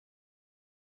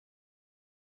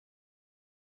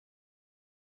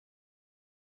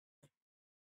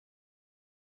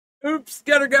Oops,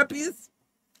 gutterguppies.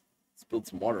 Spilled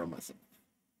some water on myself.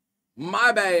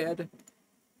 My bad.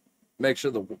 Make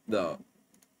sure the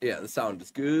sound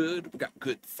is good. We got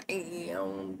good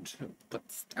sound. Put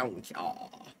this down here.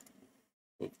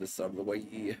 Move this out of the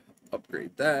way.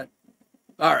 Upgrade that.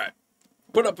 Alright.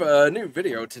 Put up a new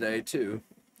video today, too.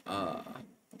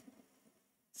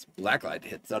 This blacklight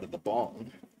hits out of the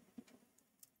bong.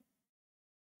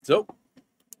 So,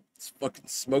 let's fucking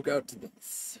smoke out to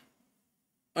this.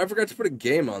 I forgot to put a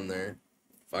game on there.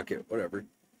 Fuck it, whatever.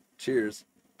 Cheers.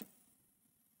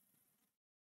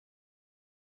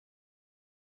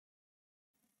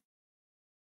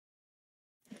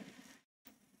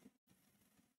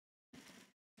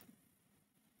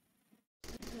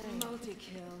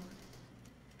 Multi-kill.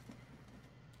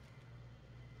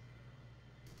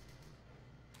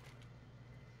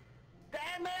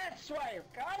 Damn it, Swayer!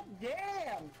 God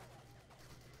damn!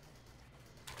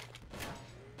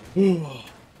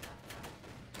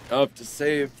 I'll have to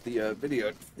save the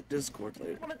video to the Discord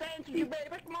later. Wanna dance with you,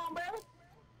 baby? Come on, baby!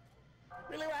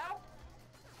 Really well?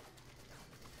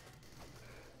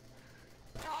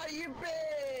 Oh, you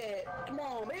bet! Come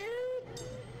on, man!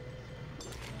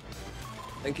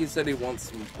 I think he said he wants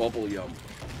some bubble yum.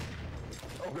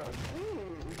 Oh, God.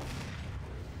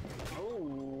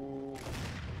 Oh.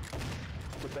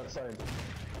 Put that sign.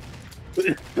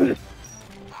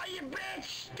 Oh, you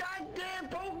bitch! Goddamn,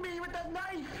 poke me with that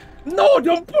knife! No,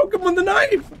 don't poke him with the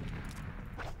knife!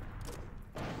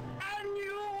 I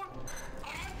knew!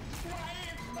 I'm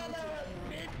trying, son of a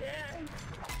bitch!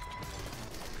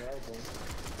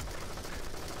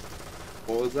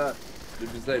 What was that? Did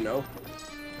you say no?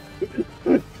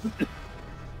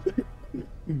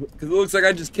 Because it looks like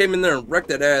I just came in there and wrecked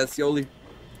that ass, Yoli.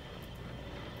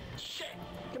 Shit!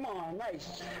 Come on,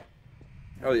 nice.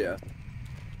 Hell yeah.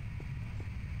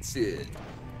 Shit.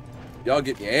 Y'all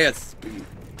get your ass beat.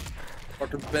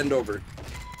 Fucker bend over.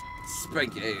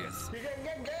 Spank your ass. You got a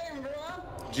good game, bro.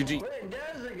 GG. What it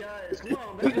does it, guys? Come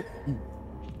on, baby.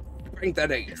 Spank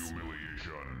that ass.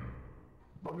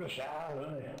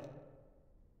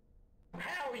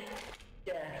 Hell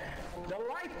yeah.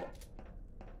 Delightful.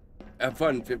 Have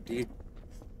fun, 50.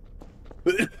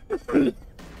 Sweet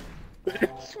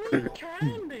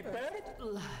candy, baby.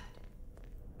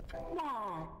 Come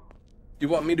on. Do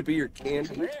you want me to be your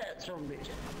candy? That's from bitch.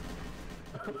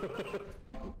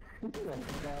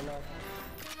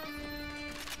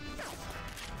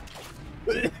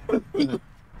 You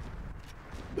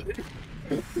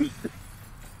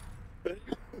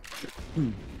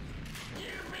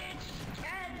bitch.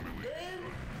 Candy.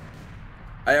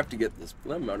 I have to get this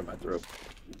phlegm out of my throat.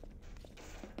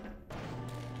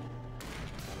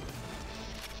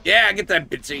 Yeah, get that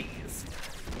bitch ass.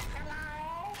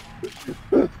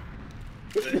 Hello.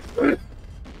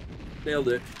 Nailed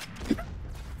it.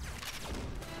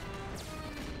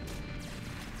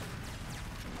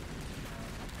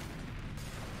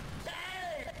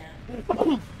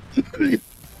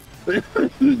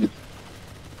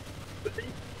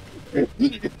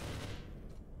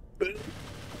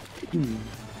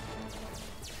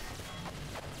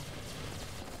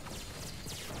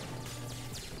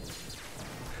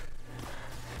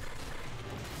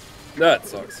 That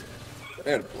sucks. I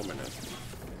had to blow my nose.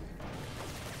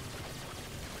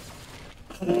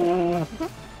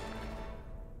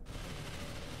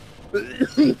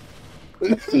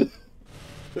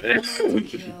 Multi-kill.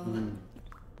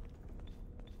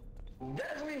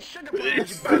 That's me, sugar punch, you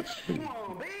bitch. Come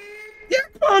on, baby. Yeah,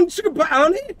 come on, sugar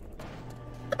bounty.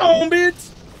 Come on,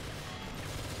 bitch.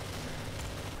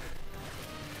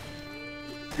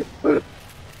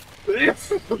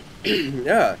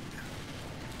 Yeah.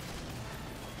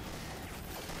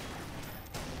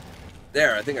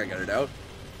 There, I think I got it out.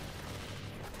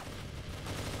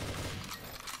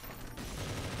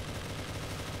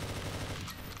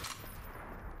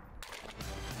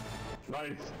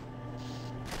 Nice.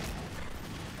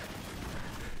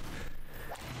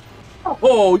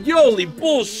 Oh, Yoli,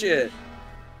 bullshit.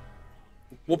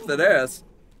 Whoop that ass.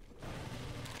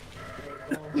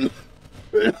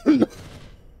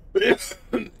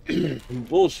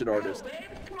 Bullshit artist. Baby,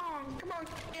 come on,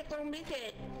 get on me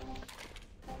dead.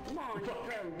 Come on, you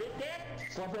from big dead.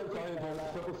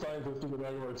 Simple scientist in the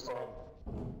regular stuff.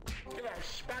 Get a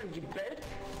spongy bitch.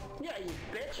 Yeah, you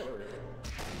bitch.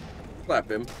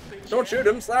 Slap him. Don't shoot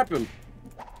him, slap him.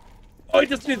 Oh, he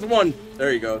just needs one.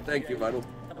 There you go. Thank you, Vital.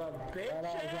 Come on,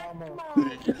 get from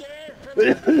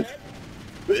the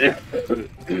dead.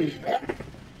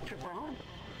 Come on.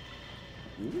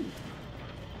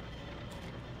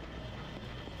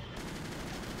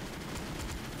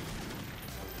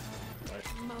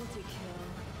 Multi-kill.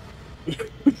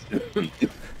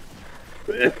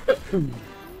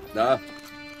 Nah.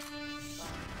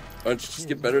 Why don't you just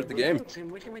get better at the game?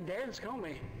 We can be dance, can't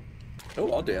we?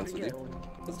 Oh, I'll dance with you.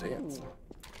 Let's dance.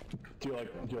 Do you like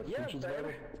fishes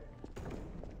better?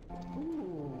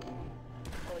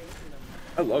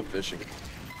 I love fishing.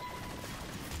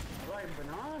 I like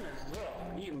bananas as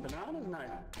well. Eating bananas nice.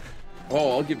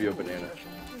 Oh, I'll give you a banana.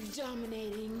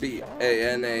 Dominating.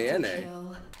 B-A-N-A-N-A.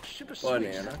 Kill. Super sweet.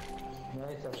 Banana.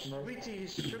 Sweetie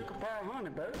sugar pie honey,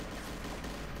 bro.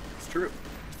 It's true.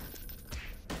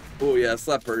 Oh yeah,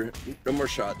 slap her. No more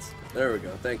shots. There we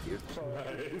go. Thank you.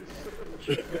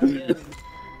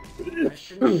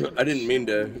 I didn't mean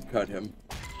to cut him.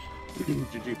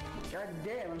 Did you? God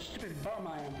damn, I'm stupid bum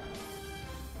I am.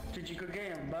 Did you cook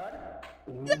game, bud?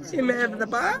 Yes, you man of the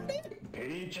body.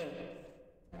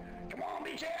 Come on,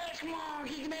 bitches! Come on,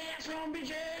 kick my ass, come on,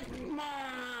 bitches! Come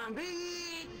on,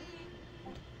 bitch!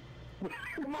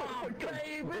 Come on,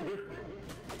 baby!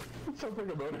 It sounds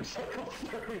like a motorcycle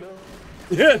story, though.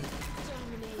 Yeah.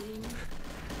 Dominating.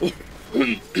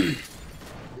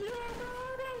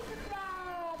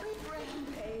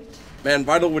 Rampage. Man,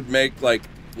 Vital would make like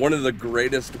one of the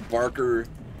greatest Barker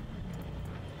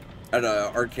at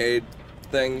a arcade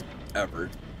thing ever.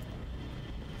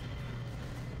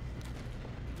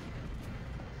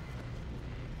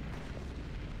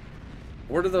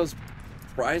 What are those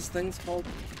prize things called?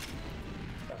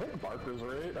 I think Barker's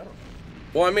right. I don't.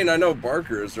 Well, I mean, I know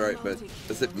Barker is right, but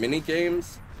is it mini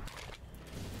games?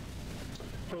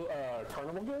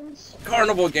 Carnival games?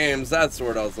 Carnival games, that's the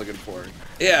word I was looking for.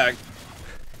 Yeah,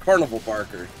 Carnival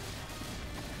Barker.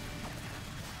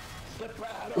 Step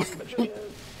right on the chin.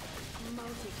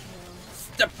 Multi-kill.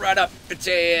 Step right up,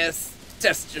 bitches.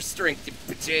 Test your strength, you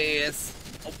bitches.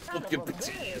 Oh, look, you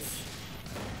bitches.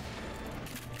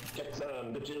 Get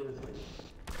some bitches.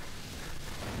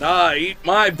 Nah, eat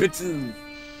my bitches.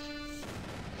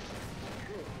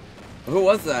 Who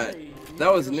was that?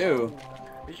 That was new.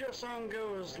 Is your song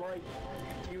goes like,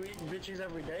 you eat bitches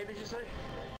every day, did you say?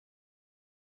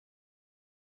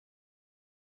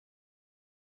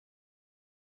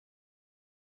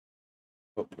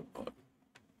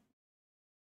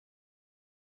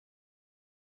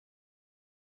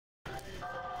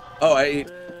 Oh, I eat.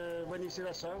 When you see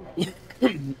that song?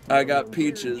 I got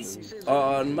peaches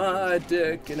on my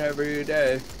dick and every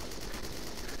day.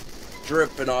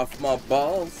 Dripping off my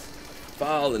balls,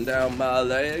 falling down my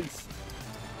legs.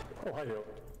 Oh, I know.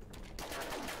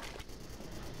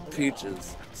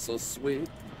 Peaches, so sweet.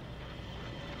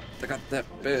 I got that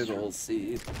big old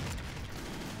seed.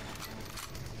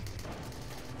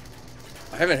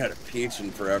 I haven't had a peach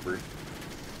in forever.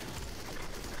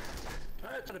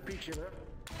 I had a peach there.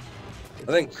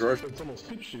 I think grocery. It's almost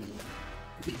peach season.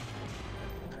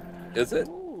 Is it?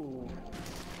 Ooh.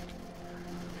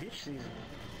 Peach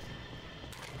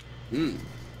season.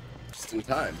 Just in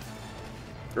time.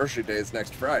 Grocery day is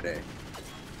next Friday.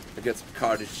 I get some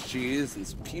cottage cheese and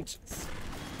some peaches.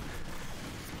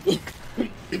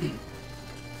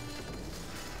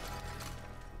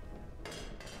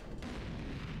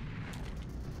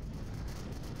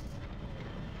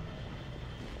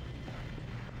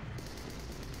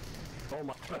 Oh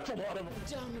my, that's a lot of them.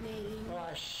 Dominating. Oh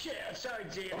shit, sorry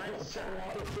Jim. That's a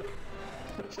lot of them.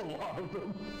 That's a lot of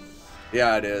them.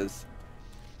 Yeah, it is.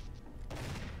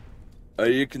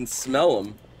 You can smell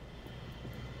them.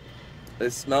 They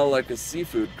smell like a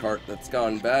seafood cart that's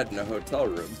gone bad in a hotel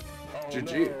room. Oh,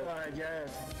 GG. no. Alright, yeah.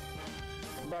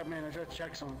 But man, I just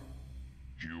check some.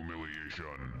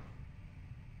 Humiliation.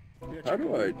 How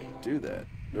do I do that?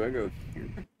 Do I go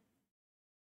here?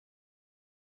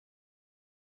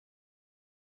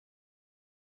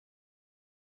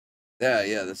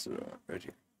 Yeah, this is right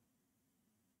here.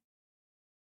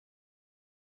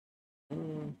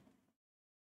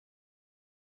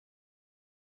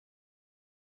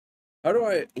 How do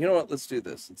I, you know what, let's do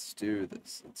this. Let's do.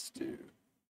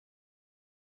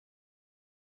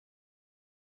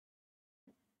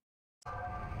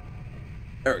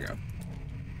 There we go.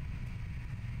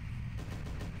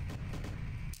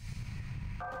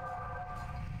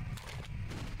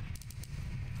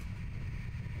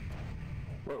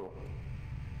 Whoa.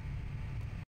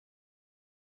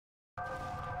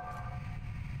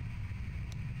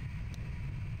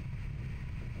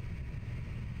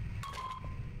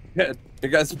 Yeah, you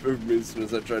guys moved me as soon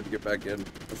as I tried to get back in. I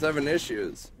was having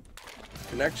issues.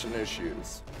 Connection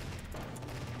issues.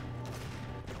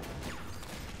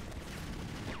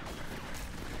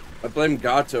 I blame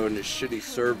Gato and his shitty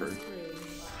server.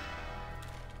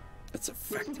 It's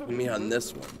affecting me on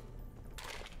this one.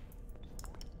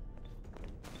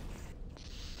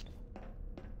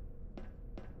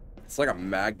 It's like a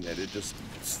magnet, it just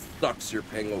sucks your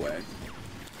ping away.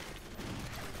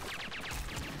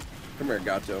 Come here,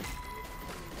 Gato.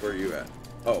 Where are you at?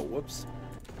 Oh, whoops.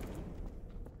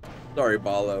 Sorry,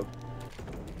 Ballo.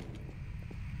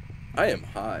 I am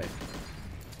high.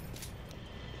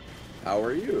 How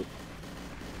are you?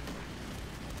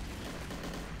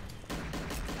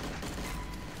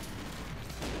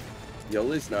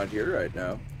 Yoli's not here right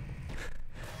now.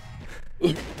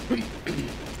 Suck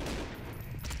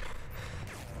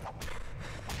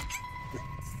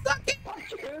it! Fuck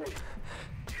you!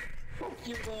 Fuck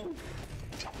you, Bong.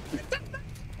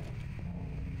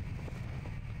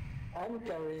 I'm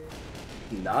sorry.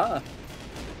 Nah.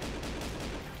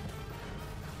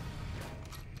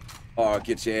 Oh,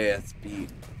 get your ass beat.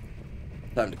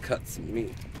 Time to cut some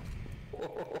meat.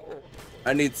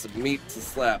 I need some meat to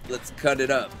slap. Let's cut it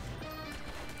up.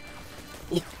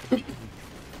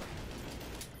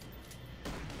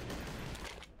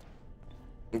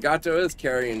 Gato is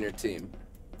carrying your team.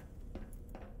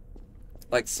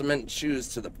 Like cement shoes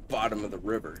to the bottom of the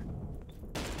river.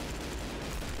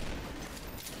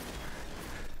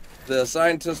 The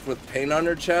scientist with paint on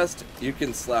her chest, you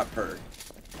can slap her.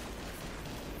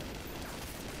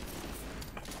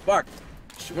 Fuck.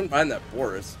 She wouldn't mind that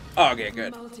Boris. Oh, okay,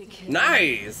 good.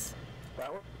 Nice!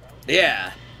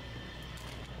 Yeah.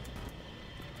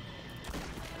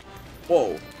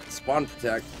 Whoa. Spawn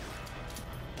protect.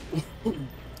 Come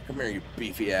here, you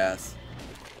beefy ass.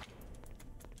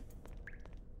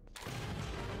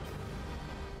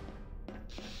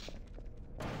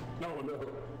 No, no.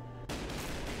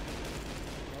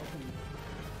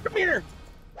 Come here!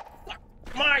 Fuck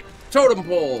my totem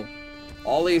pole!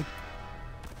 Ollie.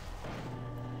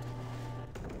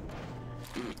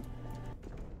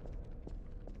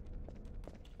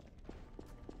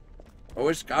 I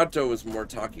wish Gato was more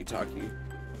talky-talky.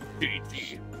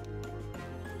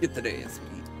 Get the day, SP.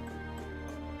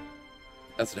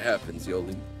 That's what happens,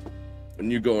 Yoli. When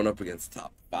you're going up against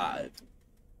top 5.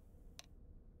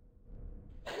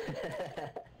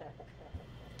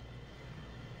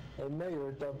 I know you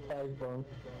were top 5, Bong.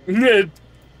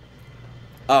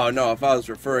 Oh no, if I was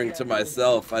referring to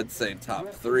myself, I'd say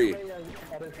top 3.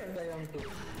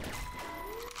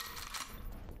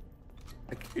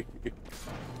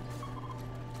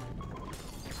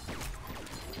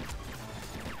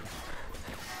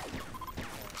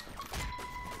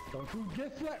 Don't you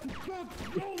get that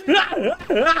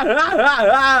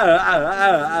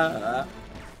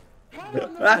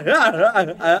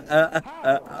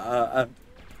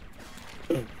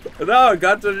No,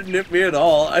 Gato didn't hit me at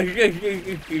all.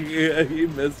 He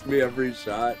missed me every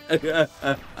shot. Dancing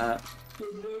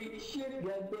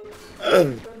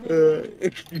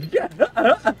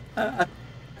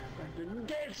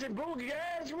boogie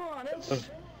ass one.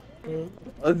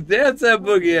 Let's dance that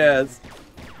boogie ass.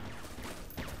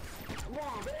 Come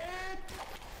on, man.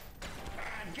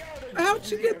 How'd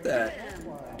you get that?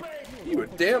 You a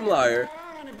damn liar.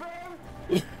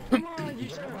 Come on, you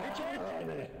son of a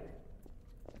bitch.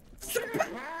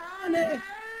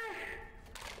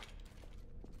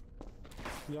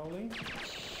 Yoli?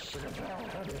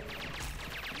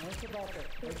 That's about the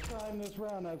first time this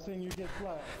round I've seen you get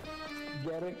slapped.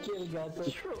 Get a kill, got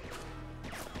the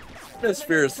This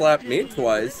fear slapped me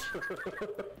twice.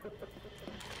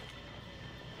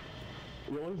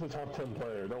 Yoli's a top 10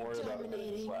 player. Don't worry about it.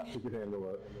 He can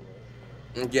handle it.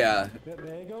 Yeah, There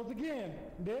it goes again.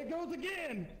 There it goes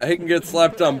again. he can get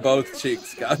slapped on both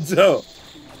cheeks, Gato.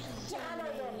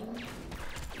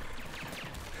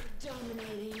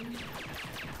 Dominating.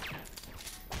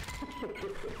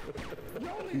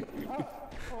 Yoli!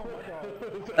 Oh my god.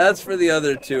 That's for the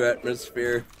other 2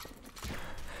 atmosphere.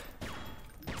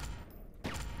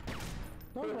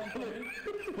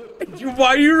 Why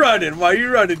are you running? Why are you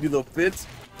running, you little bitch?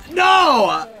 No!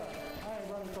 I ain't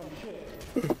running from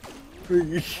shit.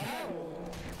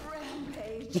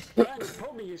 Rampage.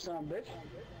 Poke me, you son of a bitch.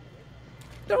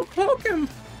 Don't poke him.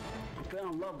 I'm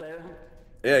feeling love, bear.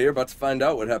 Yeah, you're about to find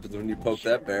out what happens when you poke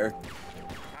that bear.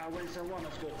 I win someone,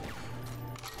 that's good.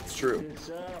 It's true. It's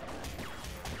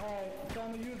Alright,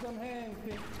 time to use them hands,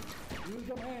 Pete. Use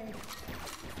them hands.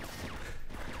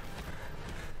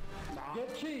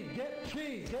 Get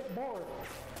cheese, get bored.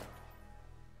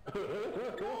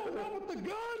 Not with the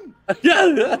gun!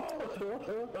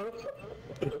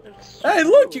 Hey,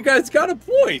 look, you guys got a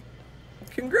point.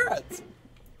 Congrats.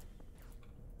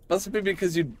 Must be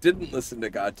because you didn't listen to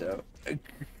Gato.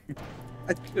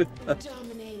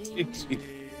 Dominating.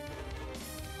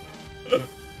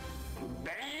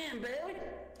 bam, baby.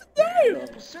 Damn.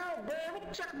 What's up, baby?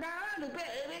 Check my honey,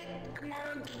 baby. Come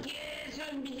on, yeah,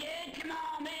 son, yeah, come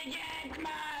on, man, yeah, come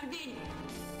on, dude.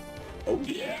 Oh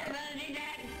Yeah, yeah. man, do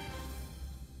that.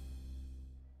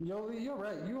 Yoli, you're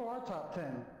right. You are top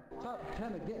 10. Top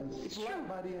 10 again, slapped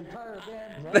by the entire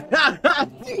damn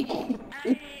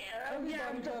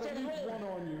Everybody got at least one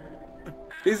on you.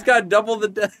 He's got double the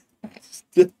deaths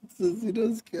as he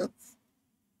does kills.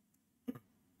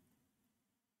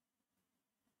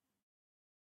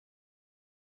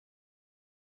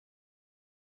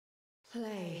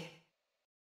 Play.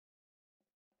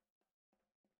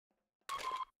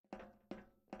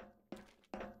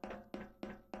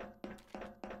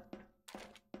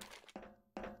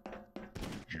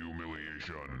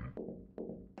 Humiliation.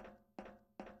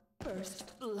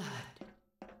 First blood.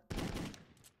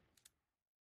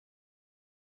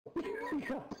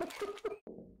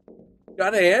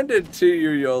 Gotta hand it to you,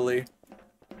 Yoli.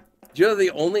 You're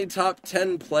the only top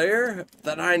 10 player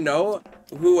that I know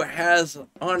who has,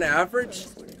 on average,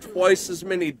 twice as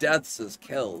many deaths as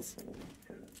kills.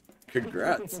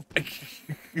 Congrats.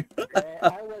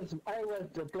 I was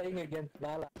playing against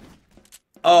Vala.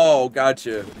 Oh,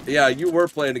 gotcha. Yeah, you were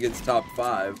playing against top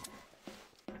 5.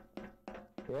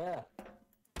 Yeah.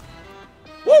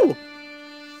 Woo!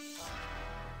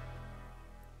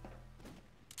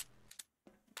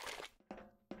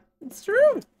 It's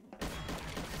true.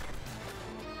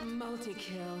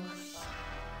 Multi-kill.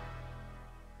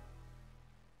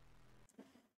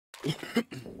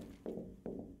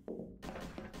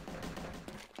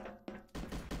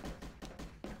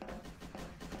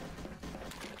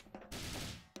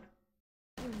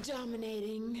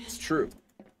 Dominating. It's true.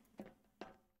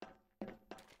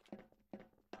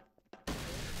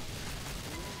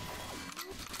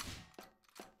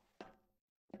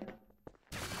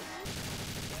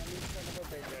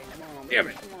 Damn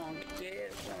it.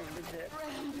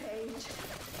 Rampage.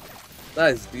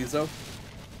 Nice, Diesel.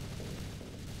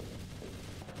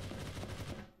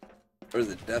 Or is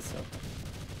it Deso?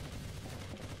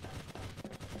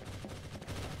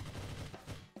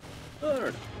 I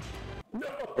don't know.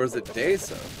 Or is it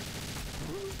Deso?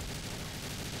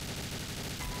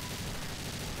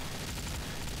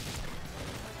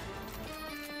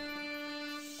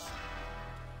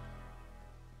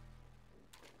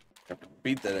 Have to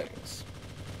beat the next.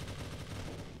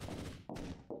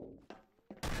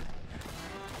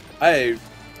 I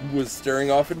was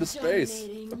staring off into space,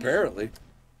 apparently.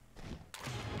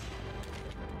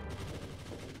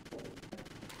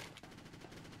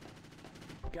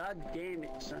 God damn it,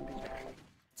 son.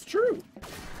 It's true.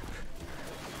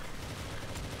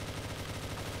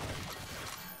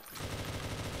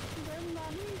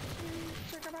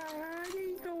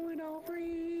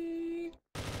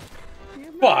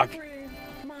 Fuck.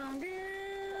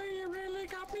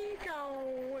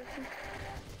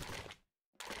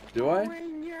 Do I?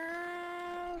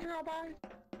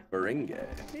 Baringa.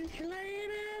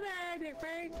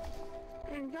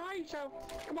 Enjoy yourself.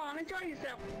 Come on, enjoy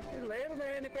yourself. A little bit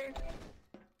anything.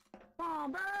 Come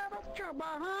on, baby. Come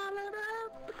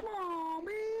on,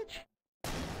 bitch.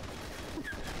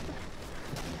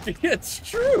 It's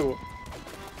true.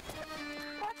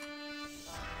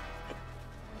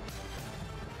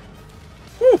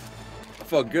 Whew. I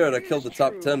felt good. I killed the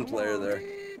top 10 player there.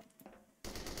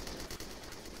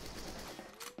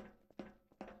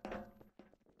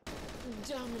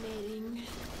 Dominating.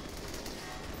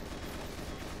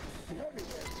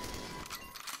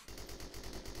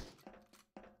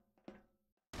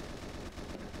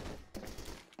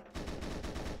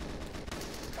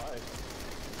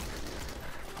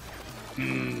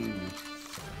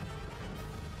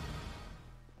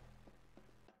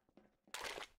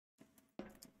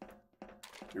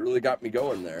 You really got me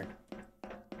going there.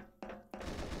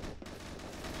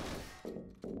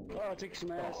 Oh, take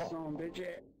some ass on, bitch.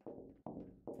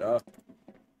 Stop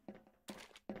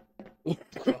the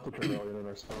rebellion in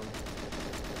our spawn.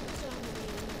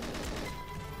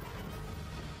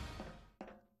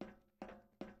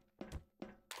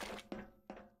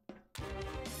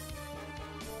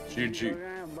 GG.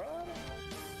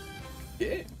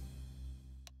 Yeah.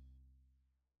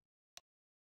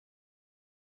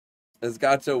 Is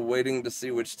Gato waiting to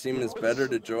see which team is better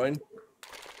to join?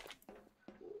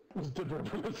 Was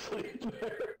deliberately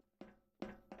there.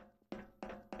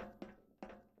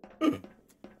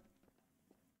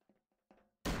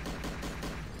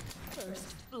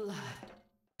 First blood.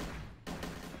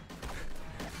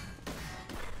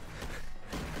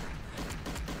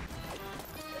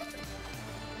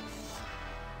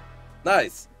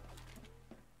 Nice.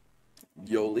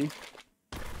 Yoli.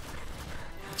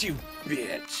 You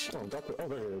bitch. Oh,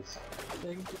 there he is.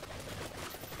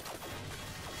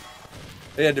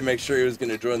 They had to make sure he was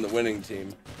going to join the winning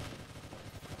team.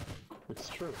 It's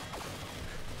true.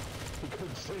 He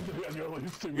couldn't seem to be on your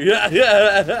least team. Yeah.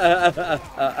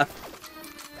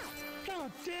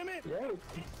 God damn it!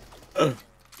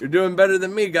 You're doing better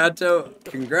than me, Gato.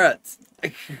 Congrats.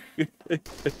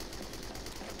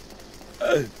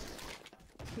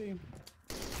 See,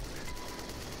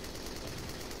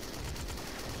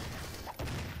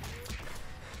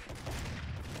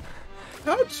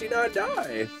 How'd she not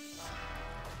die?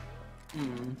 I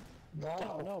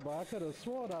don't know, but I could have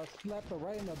sworn I slapped her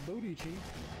right in the booty cheek.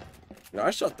 No,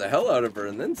 I shot the hell out of her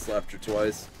and then slapped her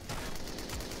twice.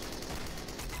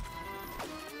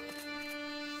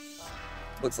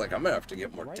 Looks like I'm gonna have to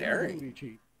get more Right in the daring. booty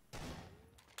cheek.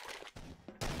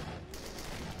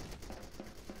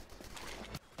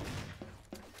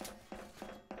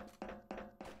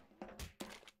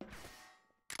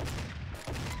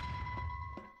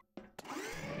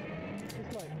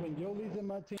 It's like when Yoli's in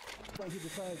my team, like he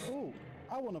decides, oh,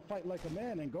 I want to fight like a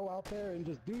man and go out there and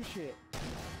just do shit.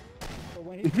 But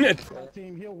when he's in my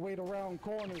team, he'll wait around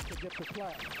corners to get the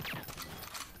slap.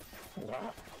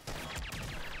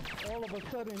 All of a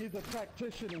sudden, he's a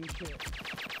tactician and shit.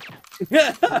 He's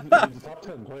a top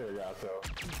 10 player, yeah, so.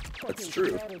 That's Fucking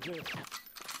true. strategist.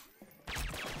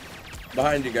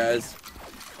 Behind you guys.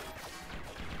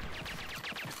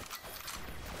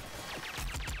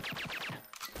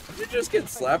 Did you just get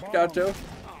slapped, Gato?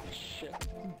 Oh, shit.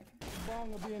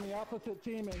 Bong will be in the opposite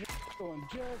team and he's doing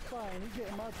just fine. He get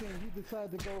in my team, he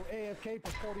decided to go AFK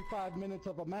for 45 minutes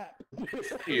of a map.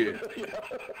 Yeah.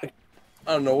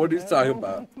 I don't know what he's talking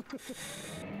about.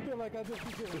 Feel like I just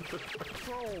be getting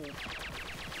trolled.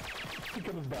 He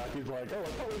comes back, he's like, oh, I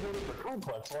thought we were going to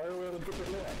complex. Why are we on a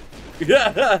different map?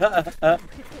 Yeah.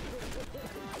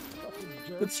 Fucking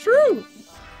jerk. It's true.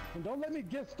 And don't let me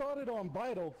get started on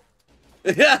Vital.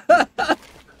 Yeah.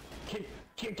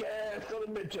 Kick ass on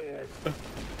the bitch ass.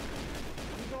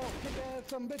 You gonna kick ass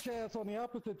some bitch ass on the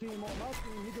opposite team on my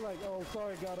team, he'd be like, oh,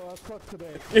 sorry, Gato, I suck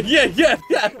today. Yeah.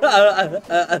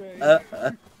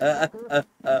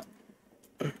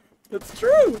 It's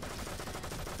true.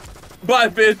 Bye,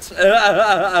 bitch.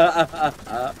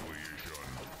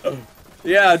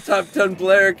 Yeah, top 10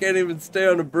 player can't even stay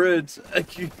on a bridge.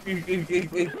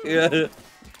 Yeah.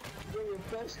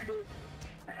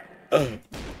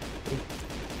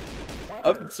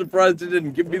 I'm surprised he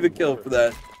didn't give me the kill for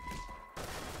that.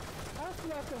 I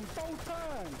slapped him 4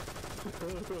 times.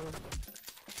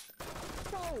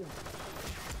 So,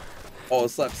 Oh,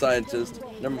 slap scientist.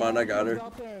 Never mind, I got her.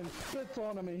 Out there and spits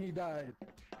on him and he died.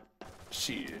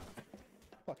 Shit.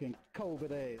 Fucking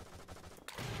COVID ass.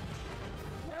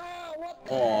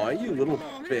 Aw, you little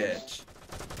bitch.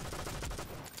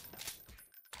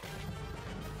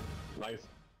 Nice.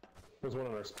 There's one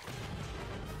of ours.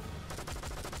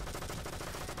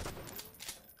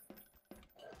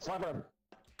 Slap him.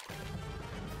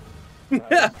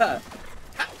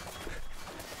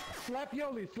 Slap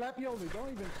Yoli,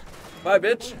 don't even. Bye,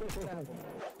 bitch.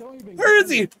 Don't even. Where is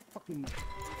he? Fucking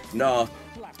Nah.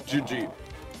 slap. GG.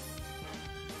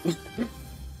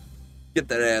 Get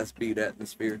that ass beat,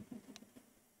 atmosphere.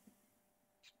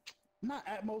 Not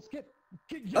Atmos, get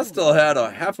I Yoli. still had a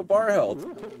half a bar health.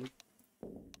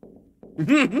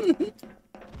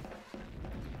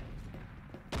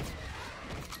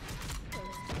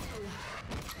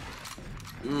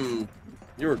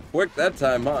 You were quick that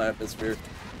time, huh, atmosphere?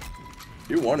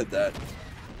 You wanted that.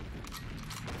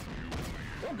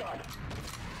 Oh, God.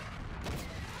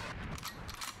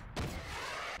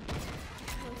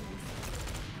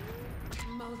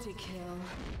 Multi-kill.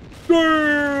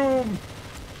 Damn!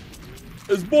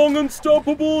 Is Bong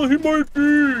unstoppable? He might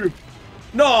be!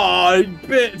 Nah,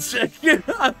 bitch!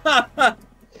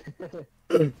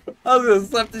 I was gonna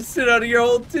slap the shit out of your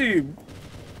whole team!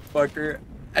 Fucker.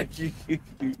 I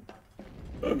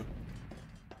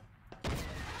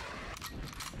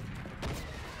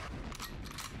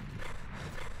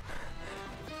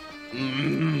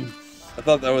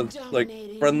thought that was like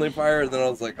friendly fire, and then I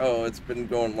was like, oh, it's been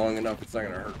going long enough, it's not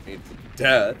gonna hurt me to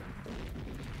death.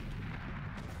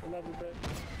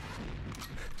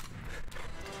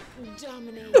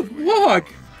 Dominating. Fuck!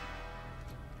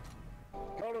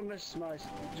 Hold on, Miss Nice.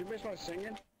 Did you miss my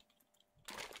singing?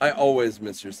 I always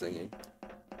miss your singing.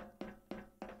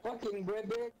 Fucking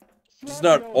breadbit. Just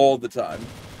not all the time.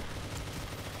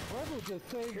 Rebel just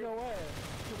saved your ass.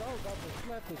 Cause I was about to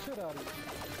slap the shit out of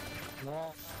you.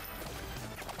 No.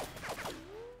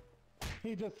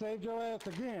 He just saved your ass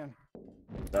again.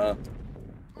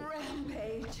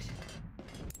 Rampage.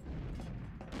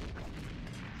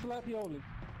 Slap Yoli.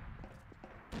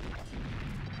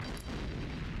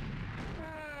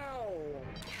 Ow!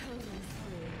 Killing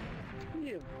spree.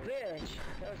 You bitch.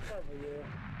 That's probably you.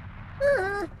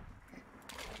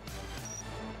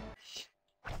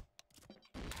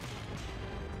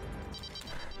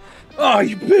 Oh,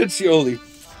 you bitch, Yoli!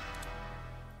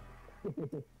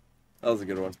 was a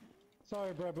good one.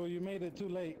 Sorry, Brebo, you made it too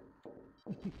late.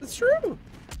 It's true.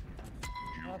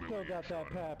 I still got that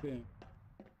pap in.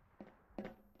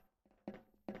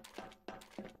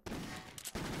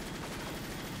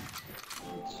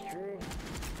 It's true.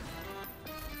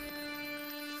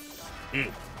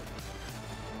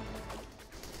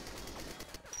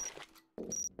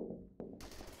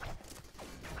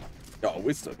 Oh,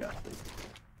 we still got this.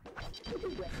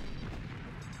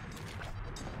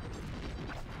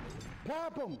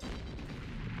 Pap him!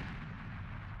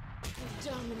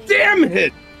 Dominating. Damn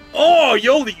it! Oh,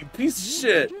 Yoli, you piece of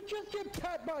shit. Did you just get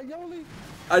tapped by Yoli?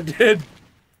 I did.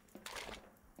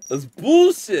 That's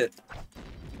bullshit.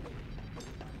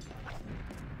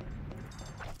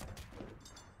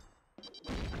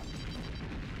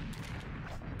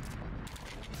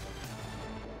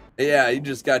 Yeah, you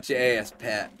just got your ass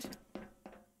packed.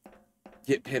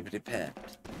 Get pippity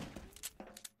packed.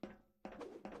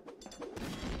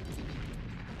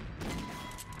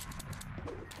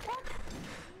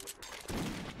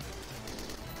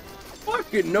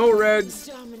 Fucking no regs.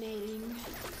 Dominating.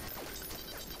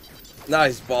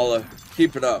 Nice, Balla.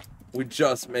 Keep it up. We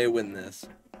just may win this.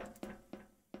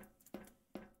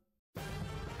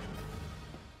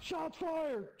 Shots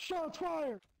fired! Shots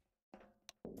fired!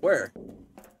 Where?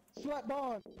 Slap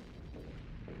Bong!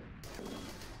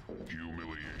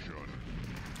 Humiliation.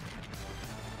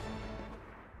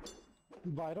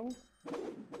 Vital?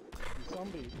 Some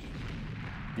beach.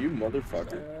 You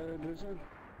motherfucker. Listen.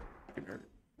 Fucking hurt.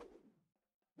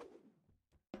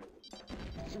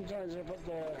 Sometimes I put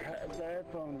the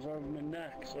headphones over my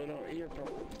neck so I don't hear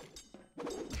properly.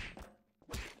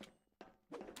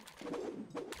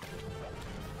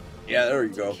 Yeah, there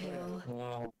you go.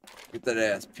 Kill. Get that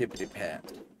ass pippity pat.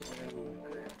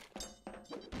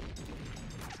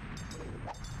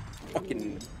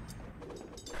 Fucking.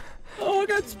 Oh, I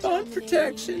got spawn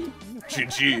protection.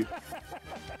 GG.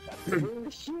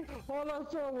 All I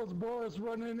saw was Boris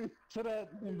running into that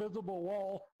invisible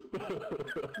wall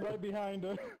right behind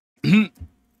her.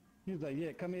 He's like,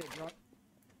 yeah, come here, drunk.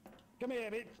 Come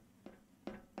here, bitch.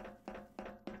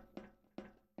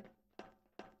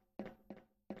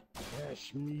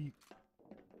 Fresh meat.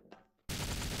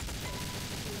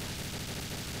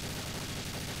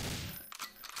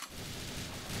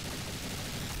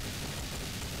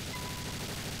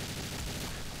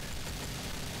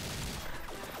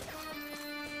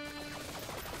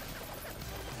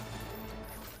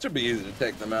 Should be easy to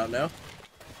take them out now.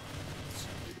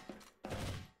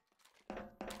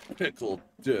 Pickle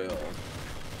Dill.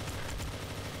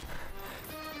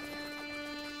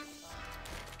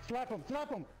 Slap him, slap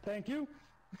him. Thank you.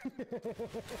 That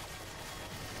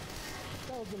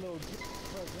was a little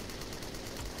present.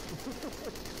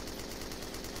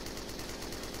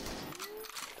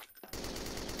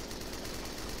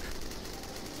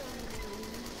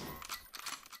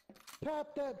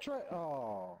 Tap that tray.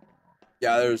 Oh.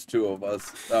 Yeah, there's two of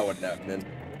us. That wouldn't happen.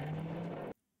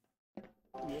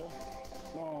 Yeah.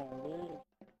 Oh,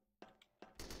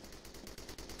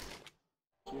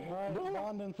 Alright,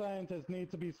 Bond and scientists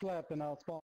need to be slapped and I'll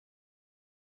spawn.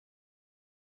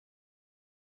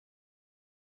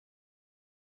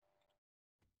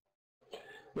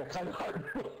 Yeah, kind of hard.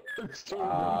 It's too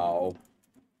Wow.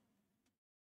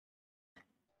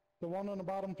 The one on the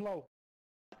bottom floor.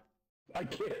 I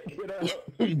can't get out.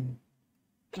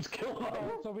 Just kill him.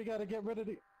 So we gotta get rid of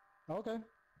the... Okay.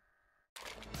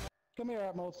 Come here,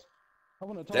 Atmos. I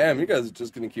wanna talk Damn, to you guys are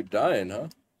just gonna keep dying, huh?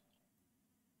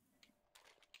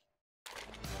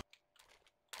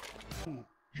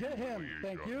 Get him,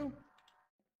 thank you.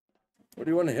 What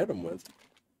do you want to hit him with?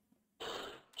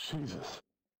 Jesus.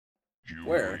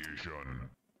 Where? Humiliation.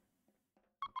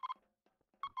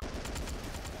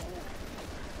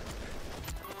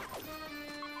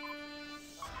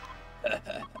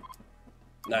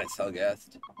 Nice,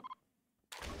 Hellgast.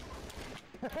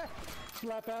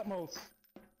 Slap Atmos.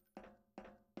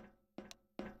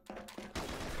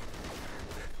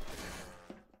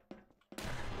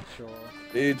 Sure.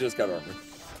 He just got armor.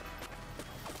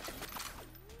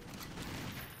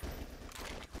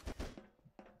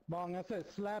 Bong, I said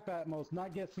slap Atmos,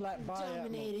 not get slapped by Atmos.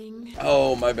 Dominating.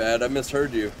 Oh, my bad. I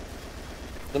misheard you.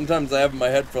 Sometimes I have my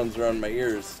headphones around my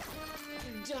ears.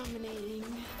 Dominating.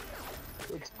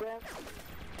 it's back.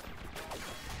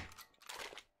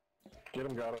 Get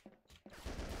him, got him.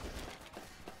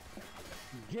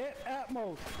 Get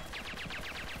Atmos.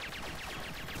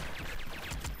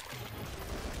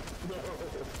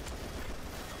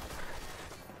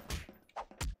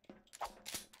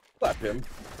 Slap him.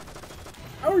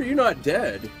 How are you not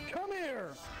dead? Come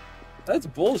here. That's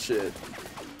bullshit.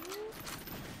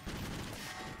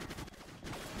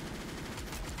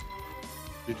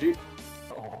 GG.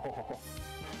 Oh.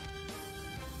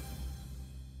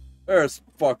 There's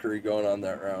fuckery going on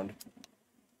that round.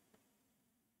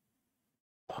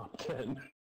 Top 10.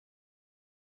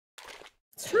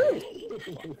 It's true.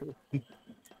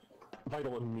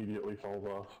 Vital immediately falls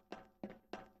off.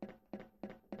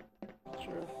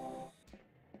 Sure.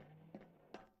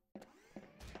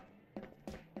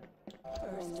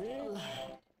 First blood.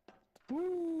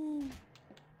 Woo!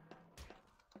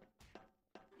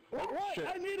 What? Shit.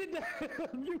 I needed that!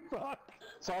 You fuck!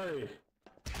 Sorry.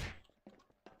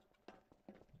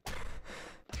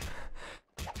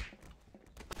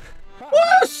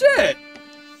 Oh shit!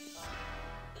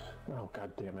 Oh,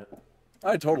 god damn it.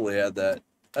 I totally had that.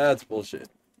 That's bullshit.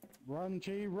 Run,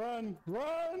 Chi, run!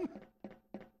 Run!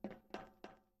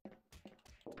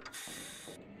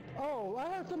 Oh, I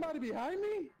had somebody behind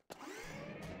me?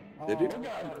 Did you? Oh,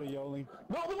 God. Yoli.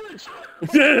 No, the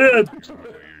bridge!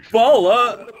 Ball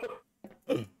up!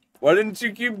 Why didn't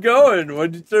you keep going?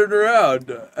 Why'd you turn around?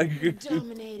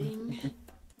 Dominating.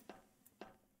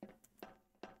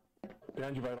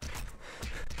 Behind you, Vital.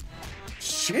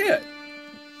 Shit!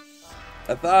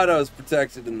 I thought I was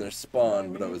protected in their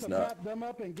spawn, but I was not. Wrap them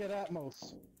up and get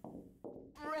Atmos.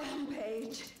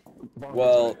 Rampage. Bong,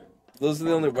 Well, this way. those are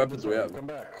the only weapons This we way. have. Come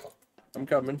back. I'm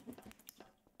coming.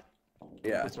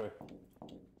 Yeah. This way.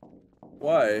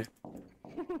 Why?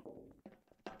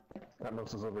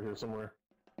 Atmos is over here somewhere.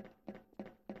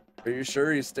 Are you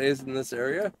sure he stays in this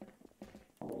area?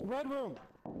 Red room!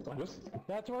 I just...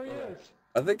 That's where he is.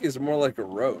 I think he's more like a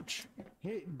roach.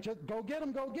 He just go get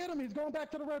him, go get him. He's going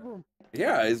back to the red room.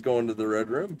 Yeah, he's going to the red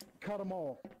room. Cut them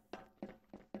all.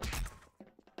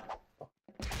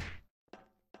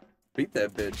 Beat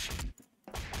that bitch.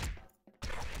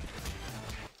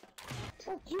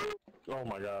 Oh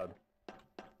my god.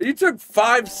 You took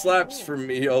 5 slaps from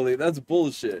me, Oli. That's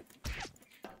bullshit.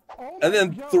 Oh And my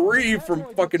then God, 3 that from boy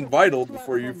just fucking took Vital a slap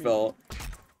before you from me. fell.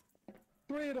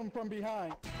 3 of them from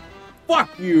behind.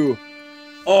 Fuck you!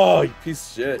 Oh, you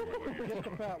piece of shit. Get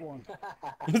the fat one.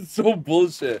 It's so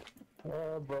bullshit.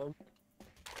 Bro.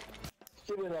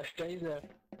 Give me that stay there.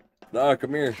 Nah,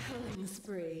 come here. Killing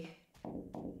spree.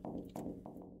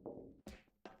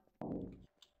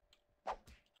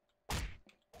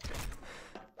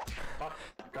 Fuck.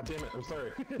 God damn it, I'm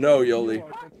sorry. No, Yoli.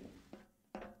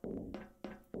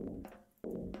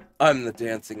 I'm the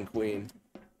dancing queen.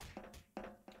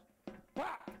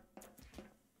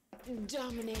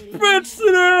 Dominating. Bitch,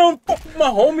 sit down! Fuck with my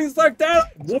homies like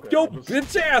that! Whoop okay, your I'll just-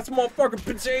 bitch ass, motherfucker,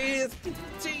 bitch ass!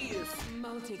 Bitch ass!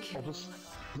 Multi-kill.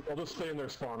 I'll just stay in their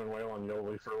spawn and wail on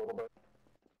Yoli for a little bit.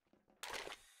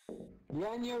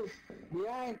 Behind you!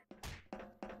 Behind!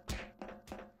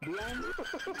 Behind you!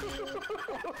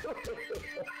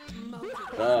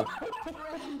 Nah.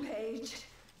 Rampage.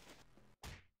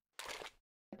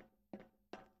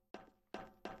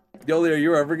 Yoli, are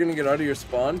you ever gonna get out of your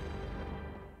spawn?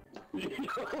 The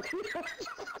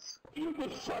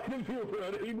sight of you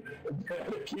running and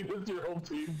panicking as your whole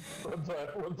team runs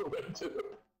away too.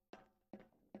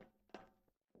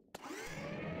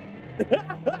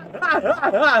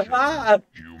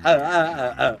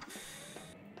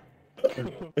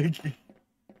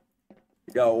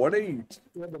 Got one each.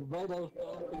 You're the vital.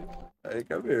 Hey,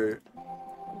 come here.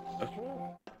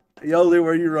 Yoli,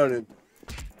 where you running?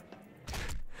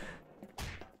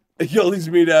 Yoli's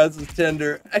meat ass is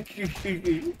tender.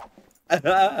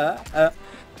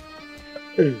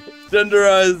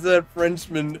 Tenderize that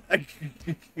Frenchman. I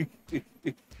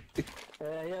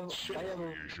have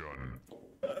Humiliation.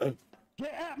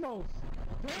 Get Atmos!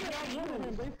 Damn it, I wanted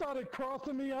him. They started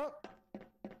crossing me up.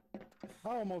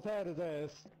 I almost had his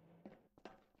ass.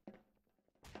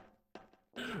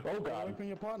 Oh Away god. from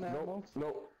your partner, Atmos.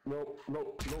 Nope.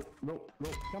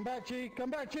 Come back, Chi.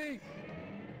 Come back, Chi.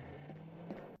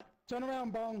 Turn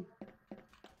around, Bong.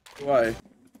 Why?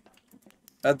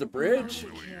 At the bridge?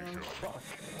 Multi-kill.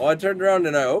 Well, I turned around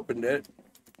and I opened it.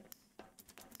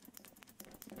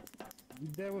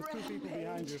 There was 2 people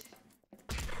behind you.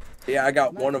 Yeah, I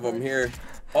got one of them here.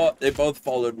 Oh, they both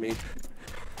followed me.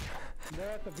 They're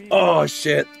at the beach. Oh,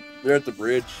 shit. They're at the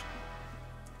bridge.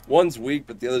 One's weak,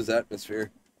 but the other's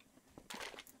atmosphere.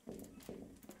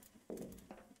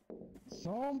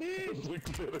 Zombies!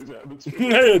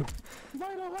 Shit.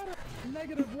 Vital,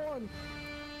 -1.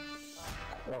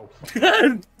 Oh,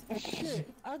 Shit,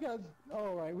 I got.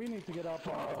 Alright, we need to get up.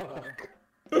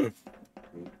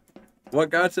 What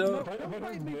got to? Don't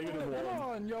fight me for it. Come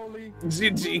on, Yoli. You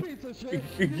GG. piece of shit.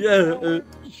 You Yeah. coward.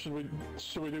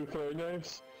 should we do throwing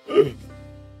knives?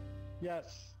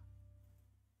 Yes.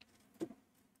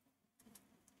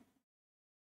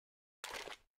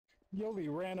 Yoli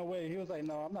ran away. He was like,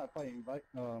 "No, I'm not fighting."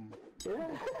 The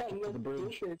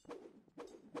bridge.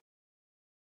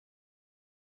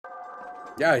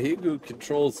 Yeah, he who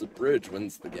controls the bridge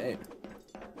wins the game.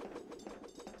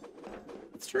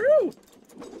 It's true.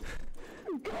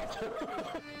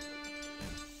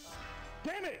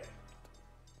 Damn it!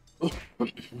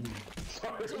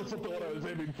 Sorry, that's not the one I was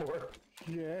aiming for.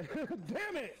 Yeah,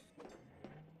 damn it!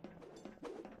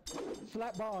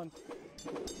 Slap Bond.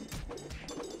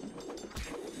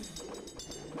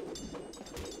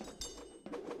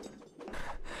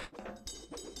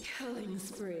 Killing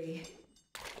spree.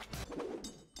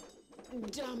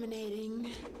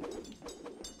 Dominating.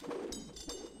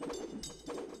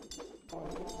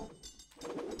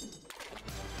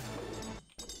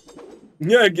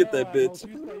 Yeah, get that Alright, bitch.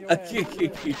 Hope, you stay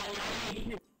your ass.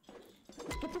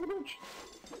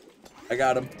 I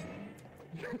got him.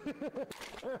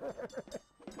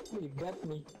 You got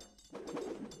me.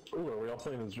 Ooh, are we all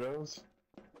playing as Joes?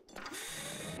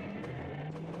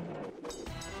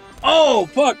 Oh,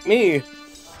 fuck me.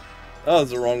 That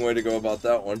was the wrong way to go about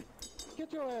that one.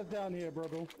 Get your ass down here,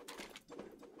 brother.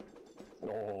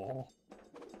 Oh.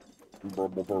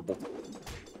 Burble, burble.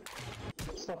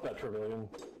 Stop that, Trevelyan.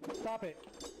 Stop it.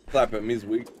 Slap him, he's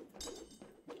weak.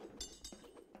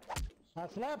 I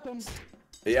slapped him.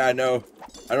 Yeah, I know.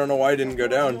 I don't know why he didn't go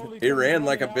down. He ran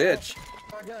like a bitch.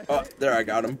 Oh, there, I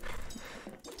got him.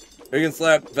 We can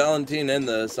slap Valentine and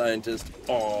the scientist.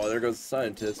 Oh, there goes the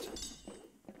scientist.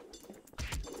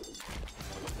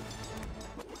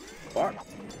 Fuck.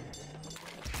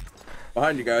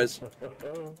 Behind you guys.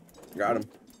 Got him.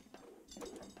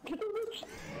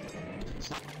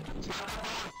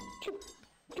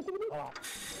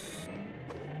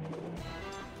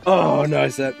 Oh,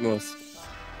 nice Atmos.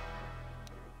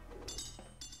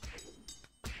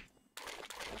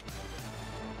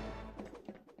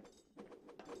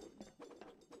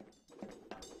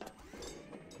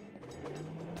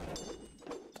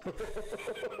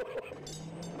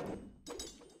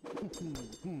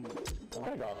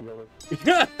 I got the other.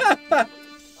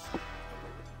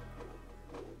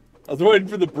 I was waiting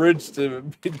for the bridge to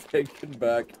be taken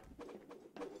back.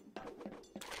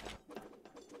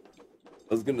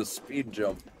 I was gonna speed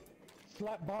jump.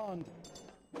 Slap Bond.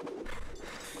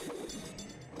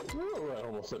 Ooh, that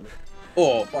almost hit me.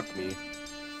 Oh, fuck me.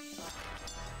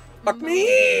 Fuck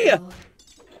me! Yeah,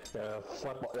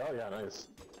 slap. Oh, yeah, nice.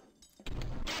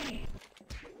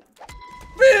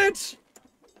 Bitch!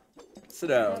 Sit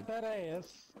down. Got that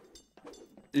ass.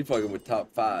 You fucking with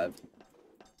top 5.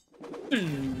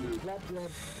 Blood.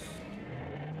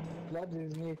 Blood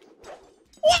is me.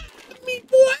 What? Meat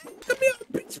boy? Come here,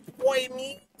 bitch boy,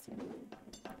 meat. I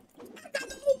got a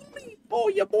little meat for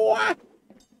you, boy.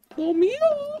 Little meat.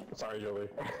 Sorry, Joey.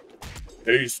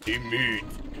 Tasty meat.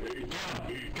 Good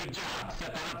job.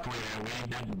 Set that up for you. When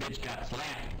that bitch got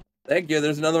slapped. Thank you.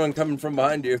 There's another one coming from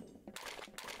behind you.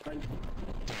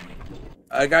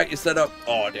 I got you set up.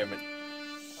 Oh, damn it.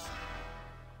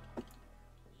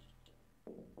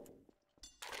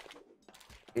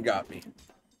 You got me.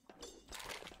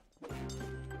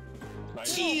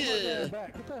 Nice. Yeah.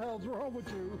 Back. What the hell's wrong with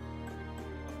you?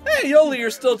 Hey, Yoli, you're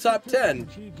still top 10.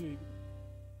 GG.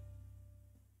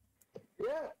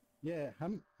 Yeah. Yeah. How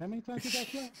many times you got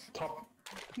slapped?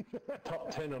 Top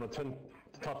 10 on a 10.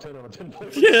 Top 10 on a 10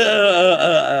 place.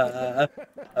 Yeah.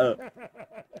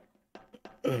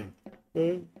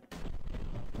 Woo!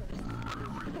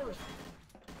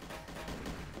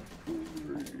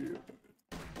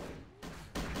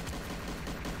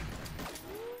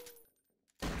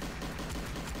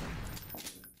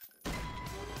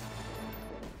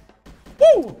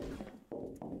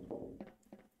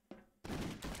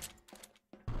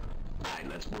 Alright,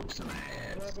 let's whoop some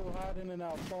ass. Rebel hiding in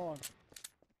our spawn.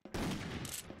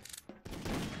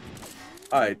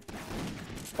 I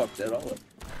fucked that all up.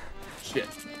 Shit.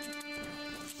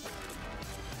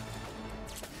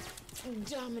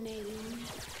 Dominating.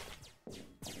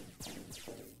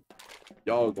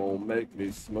 Y'all gonna make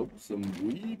me smoke some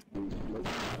weed?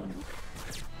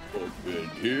 Up in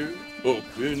here,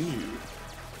 up in here.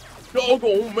 Y'all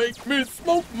gonna make me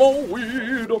smoke more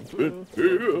weed up in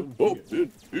here, up in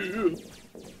here.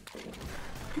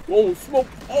 Gonna smoke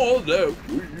all that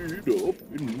weed up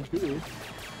in here.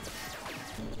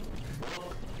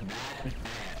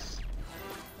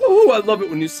 Oh, I love it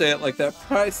when you say it like that.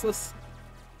 Priceless.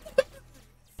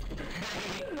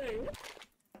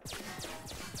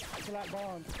 Slap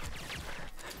Bond.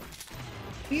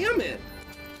 Damn it.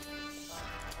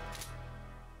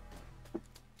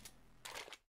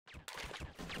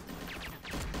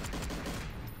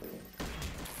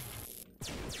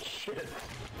 Shit.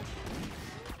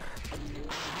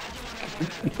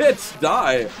 Bitch,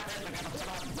 die.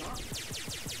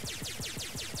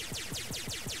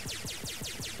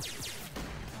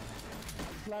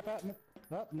 Slap at me.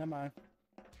 Oh, never mind.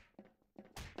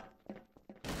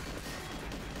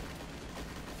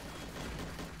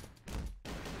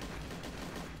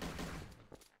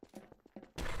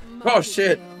 Oh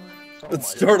shit! That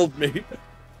startled me.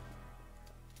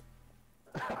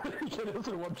 It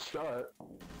isn't one shot.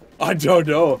 I don't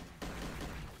know.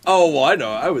 Oh, well, I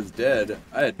know. I was dead.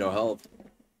 I had no health.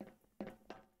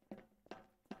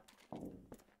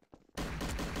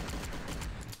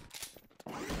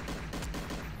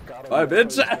 Bye,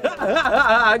 bitch.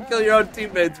 Kill your own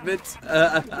teammates, bitch.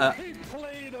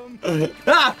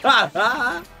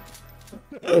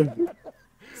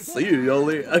 See you,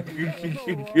 Yoli.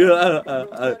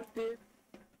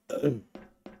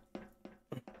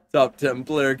 Top 10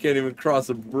 player can't even cross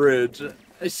a bridge.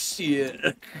 Shit.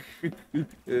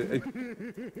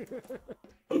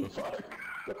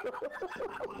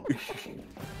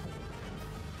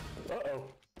 Uh-oh.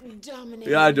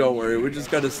 Dominating. Yeah, don't worry. We just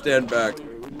gotta stand back.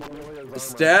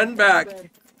 Stand back.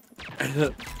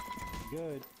 Good.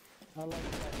 I like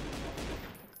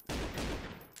that.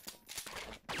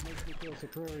 Makes me feel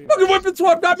superior. Fucking weapon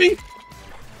swap got me.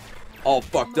 All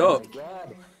fucked up.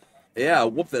 Yeah,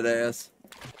 whoop that ass.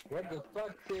 What the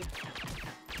fuck, dude?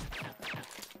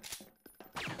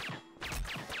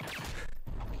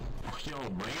 Yo,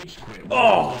 rage quit.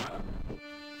 Oh.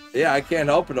 Yeah, I can't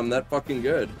help it. I'm that fucking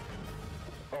good.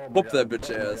 Oh my Whoop that God.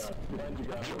 bitch ass.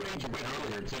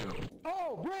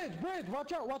 Oh, bridge,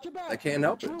 watch out, watch your back. I can't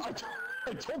help it.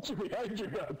 I told you behind you,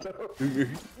 Gato.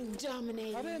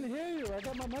 Dominating. I didn't hear you. I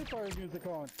got my night fire music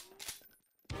on.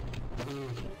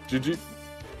 GG.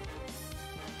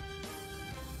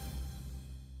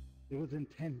 It was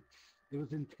intense. It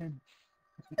was intense.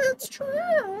 It's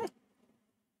true.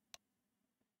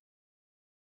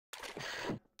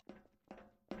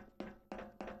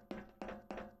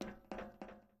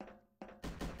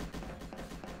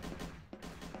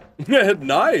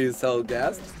 Nice,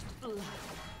 Hellgast.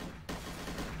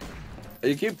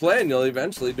 You keep playing, you'll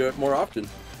eventually do it more often.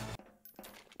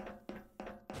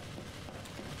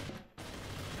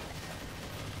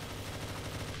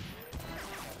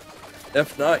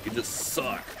 If not, you just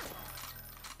suck.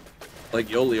 Like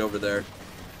Yoli over there.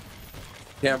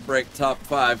 Can't break top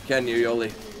 5, can you,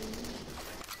 Yoli?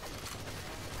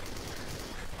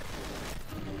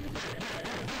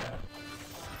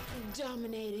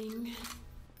 Dominating.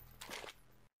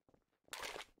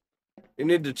 You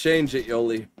need to change it,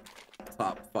 Yoli.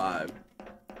 Top 5.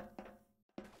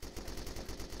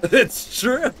 It's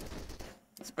true.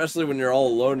 Especially when you're all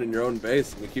alone in your own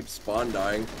base and you keep spawn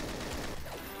dying.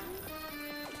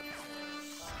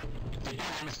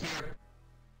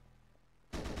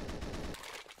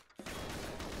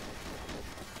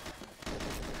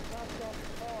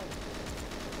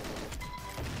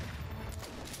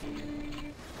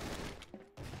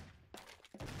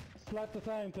 Slap the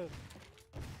scientist.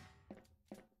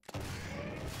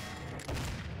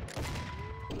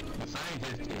 The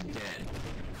scientist is dead.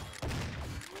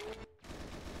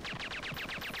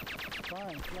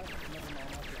 Fine, slap. Never mind,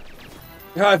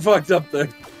 I'll slap. I fucked up there.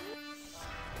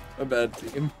 My bad,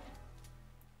 team.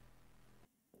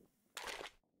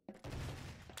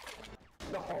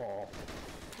 Oh.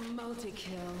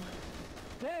 Multi-kill.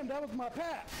 Damn, that was my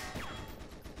pass.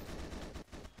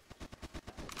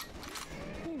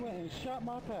 He went and shot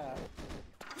my pass.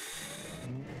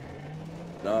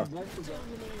 No. Dominating.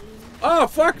 Oh,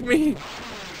 fuck me!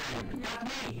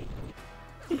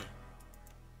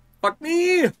 Fuck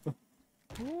me!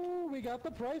 Ooh, we got the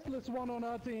priceless one on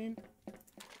our team.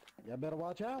 Y'all better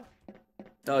watch out.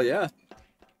 Hell yeah.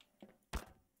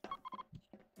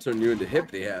 Turn you into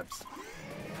hippity haps.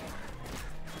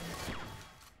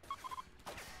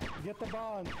 Get the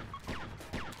bond.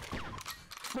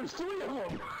 There's 3 of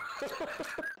them.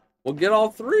 We'll get all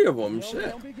 3 of them, Yo, shit.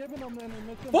 don't be giving them any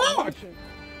Fuck! misinformation.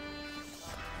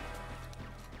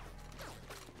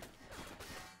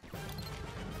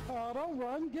 Oh, don't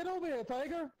run. Get over here,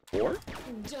 Tiger. 4?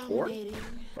 Dominating.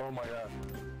 Oh my God.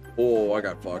 Oh, I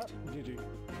got fucked. GG.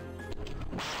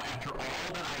 After all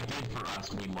that I did for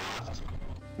us, we lost.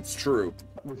 It's true.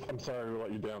 I'm sorry we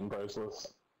let you down,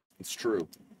 Priceless. It's true.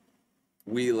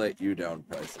 We let you down,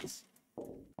 Prices.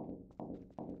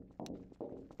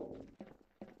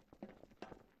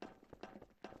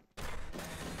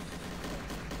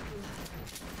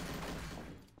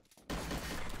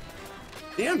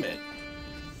 Damn it.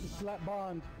 Slap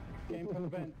bond. Game for the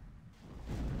vent.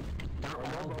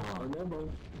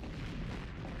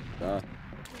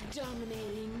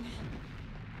 Dominating.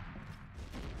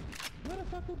 Where the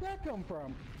fuck did that come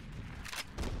from?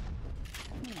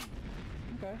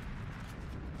 Okay.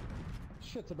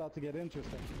 Shit's about to get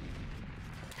interesting.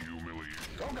 Humiliation.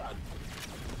 Oh god.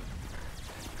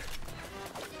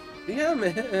 Damn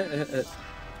it.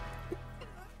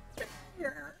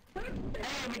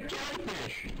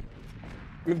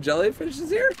 The jellyfish is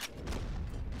here?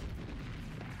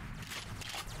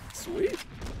 Sweet.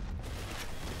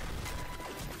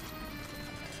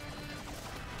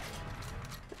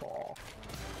 Aw.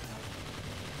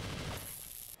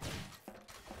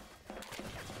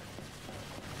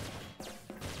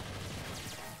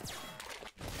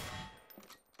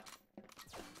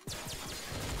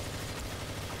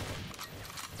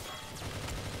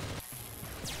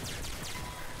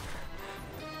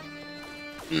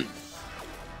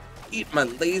 Eat my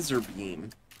laser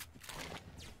beam.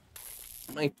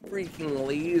 My freaking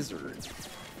laser.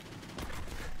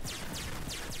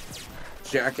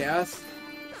 Jackass.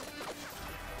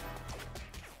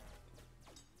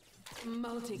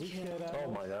 Multi-kill.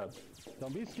 Oh my god.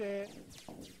 Don't be scared.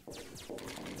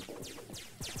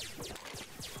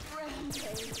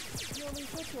 Rampage. Yoli,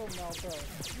 shut your mouth up.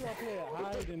 You up here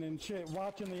hiding and shit,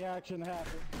 watching the action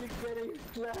happen. You're getting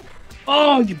slapped.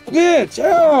 Oh, you bitch!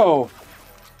 Ow!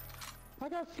 I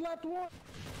got slapped once.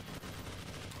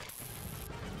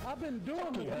 I've been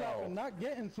doing the slapping, not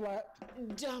getting slapped.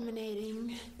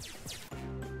 Dominating.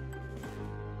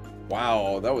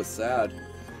 Wow, that was sad.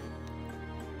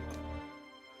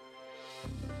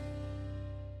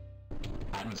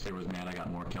 Atmosphere was mad I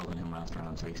got more kills than him last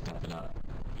round, so he stepped it up.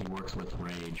 He works with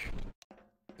rage.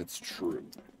 It's true.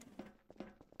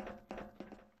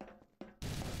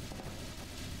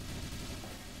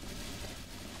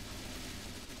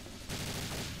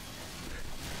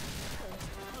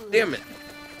 Damn it.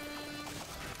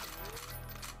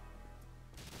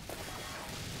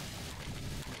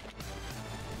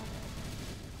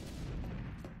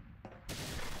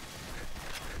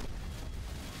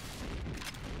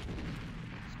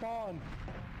 Spawn.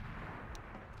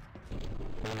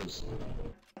 Lose.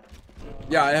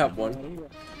 Yeah, I have one.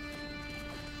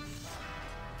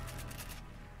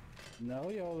 No,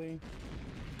 Yoli.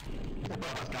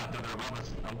 Above us, God, they're above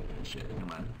us. Oh, shit, never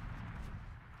mind.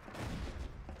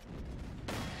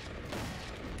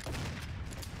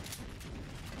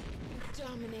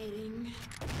 Dominating.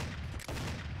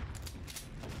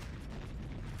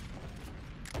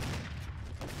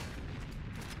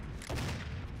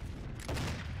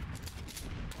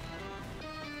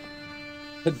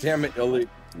 Damn it, Illy.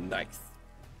 Nice.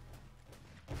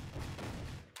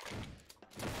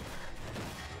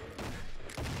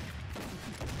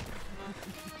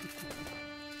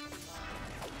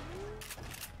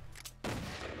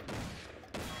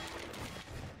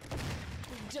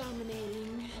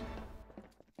 Dominating.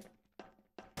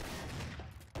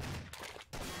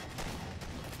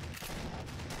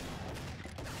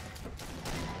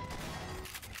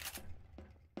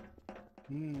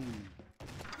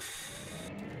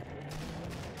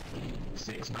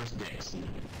 Six versus Dix.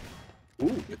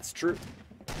 Ooh, it's true.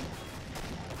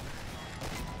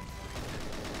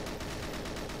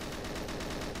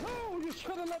 No, you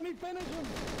should have let me finish him.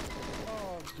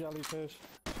 Oh, jellyfish.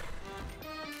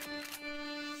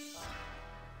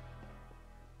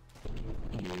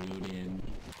 Load in.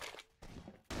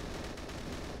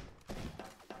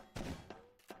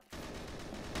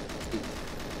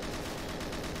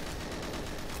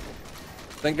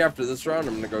 I think after this round,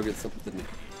 I'm gonna go get something to eat.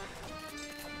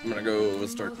 I'm gonna go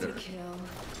start dinner. Multi-kill.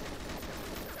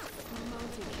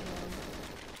 Multi-kill.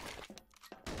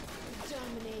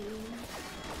 Dominating.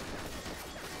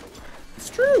 It's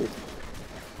true.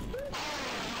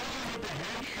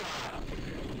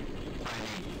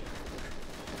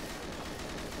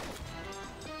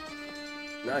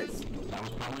 Nice. That was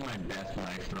probably my best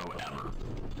knife throw ever.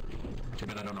 Too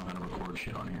bad I don't know how to record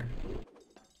shit on here.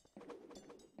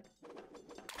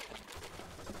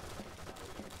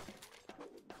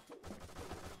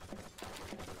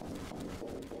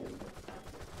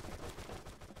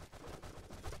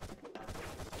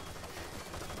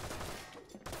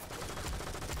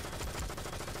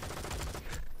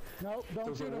 No, don't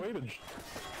There's a shoot him. way to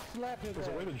Slap his there's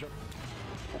a way ass. to jump.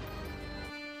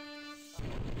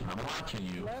 I'm watching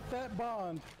you. Slap that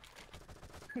bond.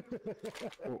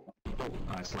 Oh,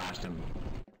 I slashed him.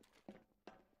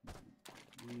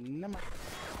 Never mind.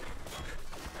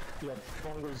 Yeah,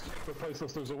 Bong, there's the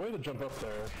priceless. There's a way to jump up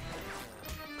there.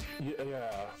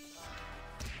 Yeah.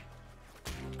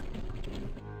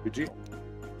 GG.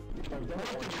 I've done it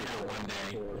Figure it out one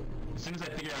day. As soon as I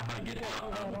figure out how to get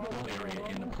out of the pool area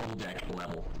in the pool deck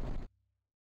level.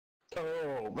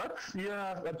 Oh, that's,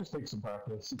 yeah, that just takes some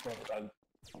practice. It's not,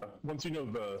 Once you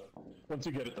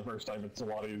get it the first time, it's a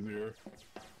lot easier.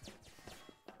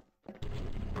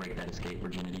 Break that escape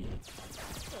virginity.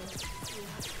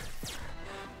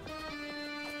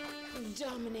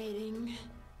 Dominating.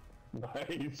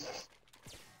 Nice.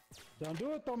 Don't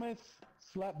do it, Thomas.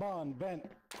 Slap Bond, vent.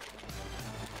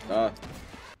 Oh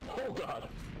god.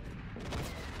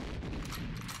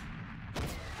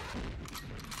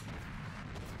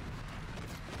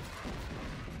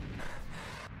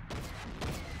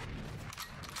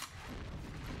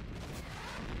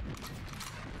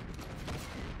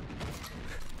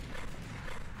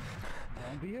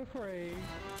 Don't be afraid.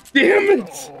 Damn it!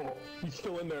 Oh, he's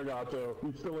still in there, Gato.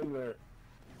 He's still in there.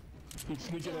 He's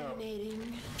sneaking out.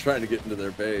 Dominating. Trying to get into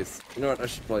their base. You know what? I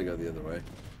should probably go the other way.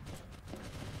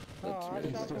 Oh, I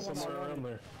He's shot still the one somewhere already. around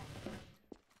there.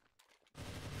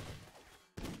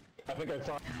 I think I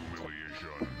saw.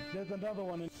 Humiliation. There's another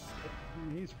one.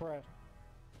 He's fresh.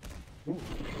 Oh,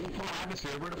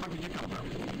 atmosphere, where the fuck did you come from?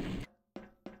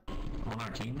 On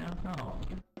our team now? No.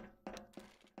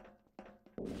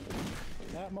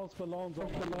 Atmos belongs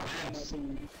on the left on that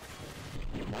team.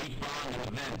 White bomb with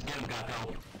vents. Get him,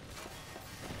 Gato.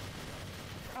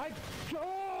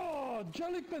 Oh,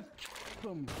 jellyfish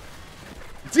them.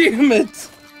 Damn it!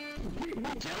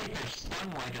 Jellyfish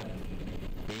stung like a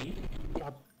bee?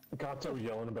 Gato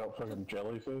yelling about fucking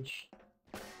jellyfish.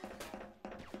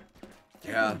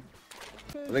 Yeah.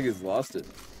 I think he's lost it.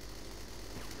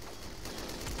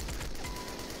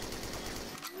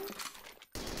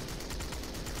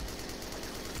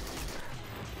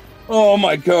 Oh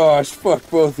my gosh, fuck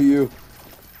both of you.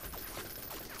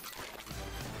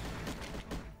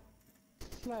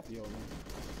 Slap Yoli.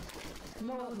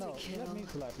 No, let me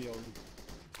slap Yoli.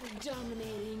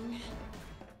 Dominating.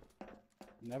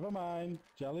 Never mind.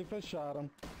 Jellyfish shot him.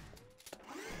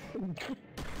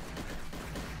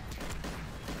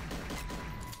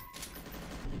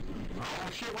 Oh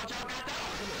shit, watch out,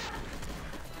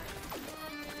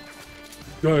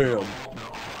 Gato!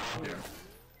 Damn.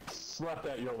 Slap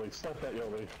that Yoli. Slap that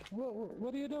Yoli.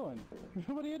 What are you doing?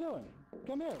 What are you doing?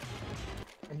 Come here.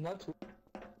 I'm not.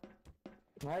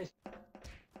 Nice.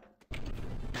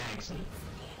 Thanks.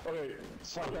 Okay,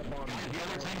 slap that Bong. The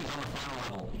other team is on the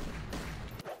final level.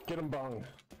 Get him, Bong.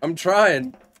 I'm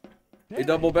trying. He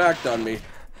double backed on me.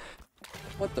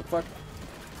 What the fuck?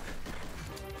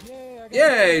 Yay, I got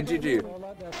Yay, it. GG. Well,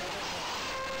 like that.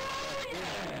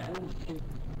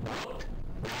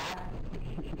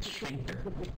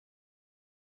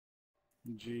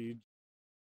 G.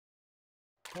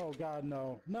 Oh God,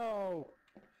 no. No!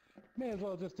 May as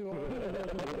well just do it.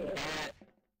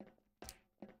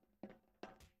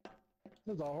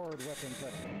 This is a hard weapon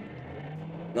set.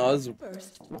 No, this is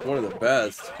First. one of the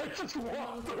best. I just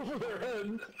walked over their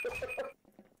head.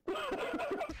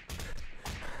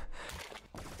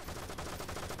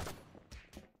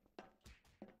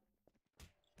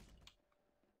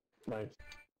 Nice.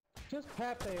 Just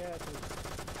pat their asses.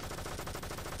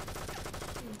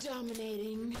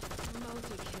 Dominating.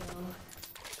 Multi-kill.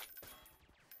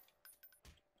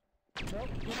 Nope,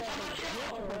 get your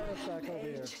ass back over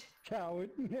here. Coward.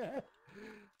 Yeah.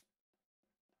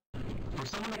 For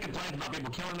someone that complains about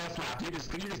people killing their slap, you just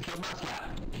killed my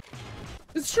slap.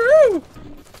 It's true!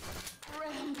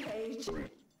 Rampage.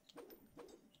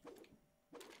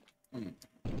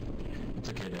 It's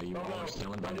okay that you all are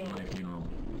still invited to my funeral.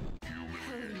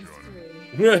 Killing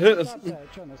spree. Stop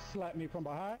that, trying to slap me from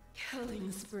behind.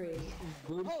 Killing spree.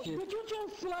 Oh, did you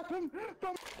just slap him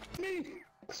from me?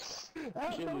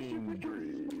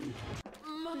 Killing.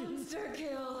 Monster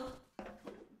kill.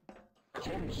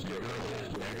 There goes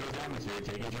atmosphere,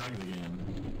 taking drugs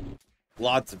again.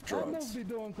 Lots of I drugs. must be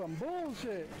doing some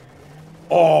bullshit.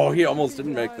 Oh, he almost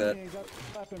didn't make that. He got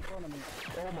slapped in front of me.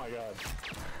 Oh my god.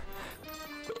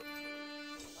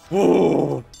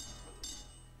 Whoa!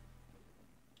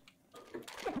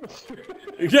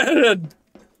 Get it!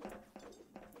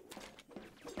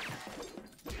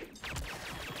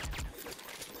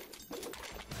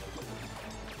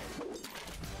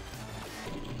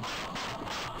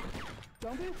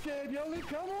 Don't be scared, Yoli.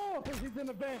 Come on. He's in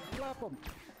the vent. Slap him.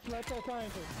 Slap that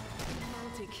scientist.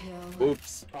 Multi-kill.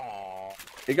 Oops.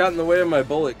 He got in the way of my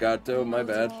bullet, Gato. My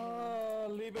bad.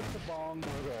 Leave it to Bong.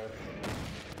 Okay.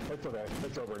 It's okay.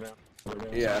 It's over now.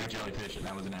 Yeah. Sorry, jellyfish,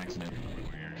 that was an accident.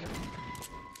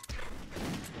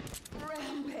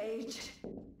 Rampage.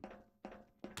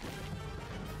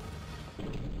 Here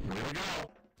we go.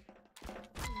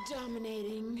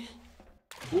 Dominating.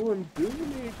 Ooh, I'm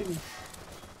dominating.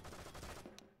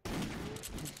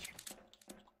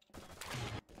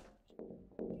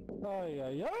 Ay,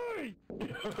 ay, ay.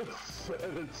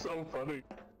 It's so funny.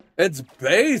 It's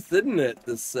base, isn't it?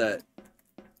 This set.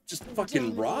 Just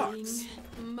fucking rocks.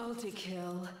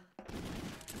 Multi-kill.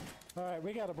 Alright,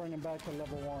 we gotta bring him back to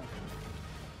level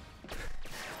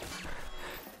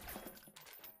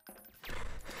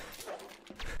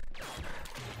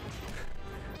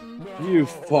 1. You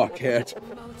fuckhead.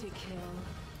 Multi-kill.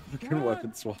 Fucking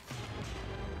weapon swap.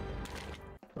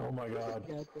 Oh my god.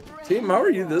 Team, how are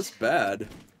you this bad?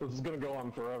 This is gonna go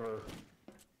on forever.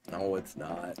 No, it's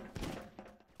not.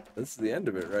 This is the end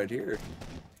of it right here.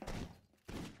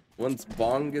 Once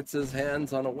Bong gets his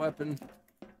hands on a weapon,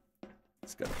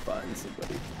 he's gotta find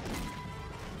somebody.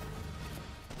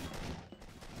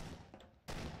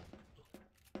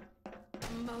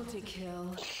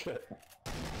 Multi-kill. Shit.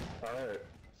 Alright.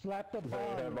 Slap the They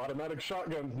bomb. have automatic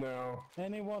shotguns now.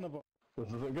 Any one of them. This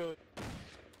isn't good.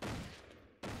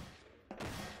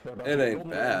 It ain't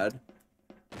bad.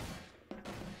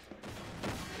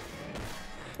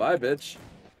 Bye, bitch.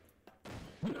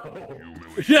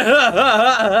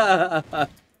 Yeah.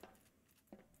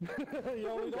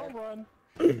 Yo, don't run.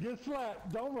 Get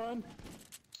slapped. Don't run.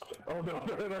 Oh no,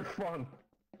 they're fun.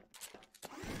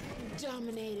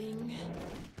 Dominating.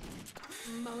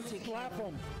 Multi-kill. Slap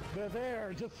them. They're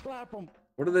there. Just slap them.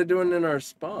 What are they doing in our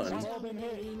spawn?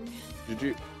 Dominating. Did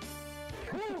you?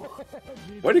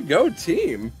 Way to go,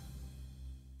 team.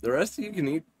 The rest of you can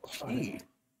eat pea.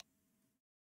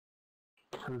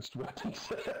 Cursed weapon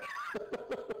set.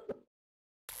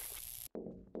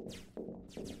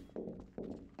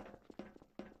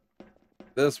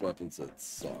 This weapon set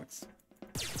sucks.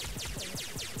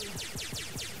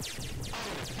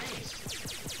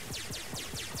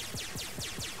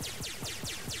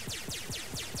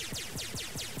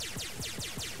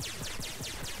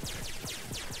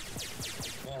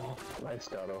 Nice,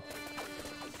 Gato.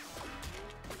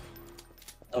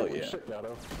 Oh yeah. Shit,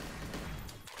 Gato.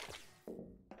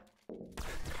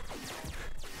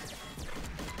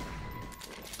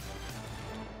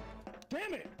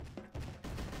 Damn it!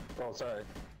 Oh, sorry.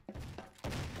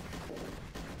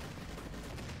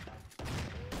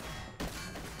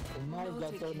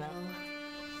 Multi-kill.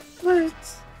 What?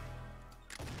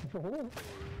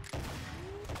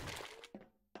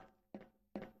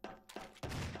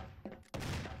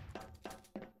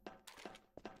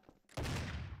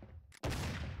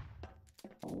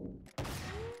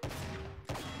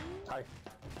 Hi.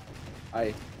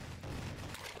 I.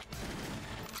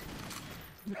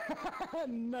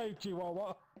 No,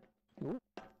 Chihuahua. I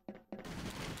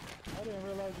didn't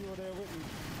realize you were there with me.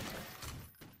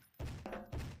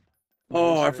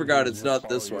 Oh, I forgot it's not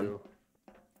this one. I was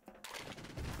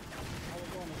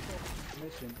on a separate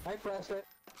mission. I press it.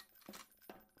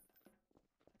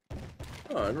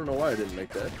 Oh, I don't know why I didn't make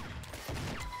that.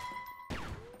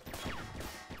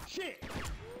 Shit!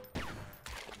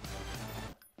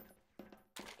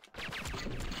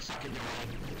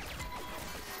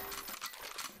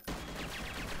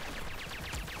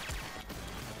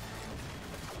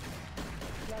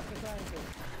 Slap the scientist.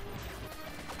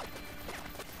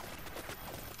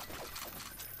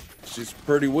 She's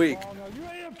pretty weak. Oh no, you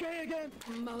AFK again?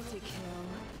 Multi-kill.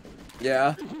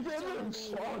 Yeah.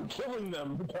 I'm killing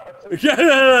them.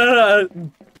 Yeah.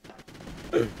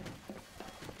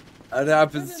 That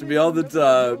happens to me all the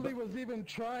time. He was even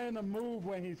trying to move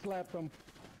when he slapped him.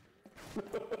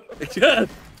 Yeah.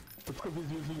 It's because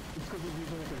he's using a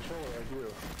controller like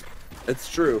you. It's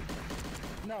true.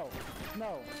 No,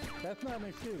 that's not an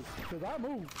excuse. Cause I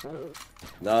moved.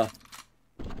 Nah.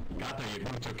 Gato, you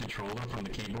moved to a controller from the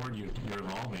keyboard, you're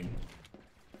evolving.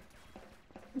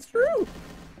 It's true.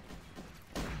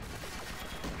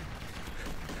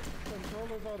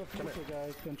 Controllers are the future,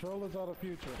 guys. Controllers are the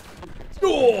future.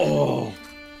 Oh.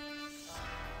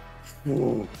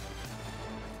 Ooh.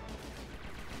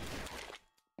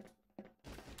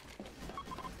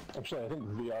 Actually, I think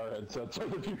VR headsets are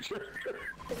the future.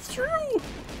 It's true. Slap him,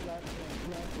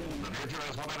 slap him. The future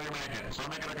is one that you make it, so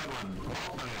make it a good one.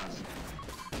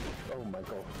 Oh,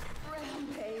 Michael.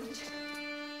 Rampage.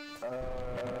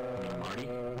 Marty?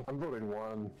 I'm voting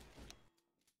 1.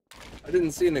 I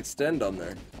didn't see an extend on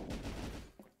there.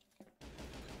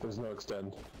 There's no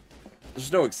extend.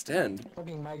 There's no extend.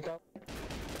 Fucking Michael.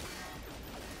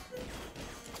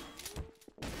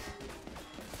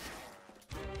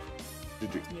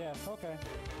 Did you Yeah, okay.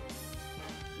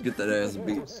 get that ass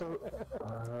beat? So,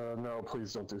 no,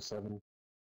 please don't do 7.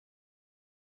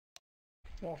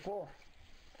 Well, 4.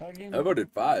 Hugging I voted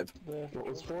 5. the What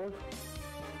was 4?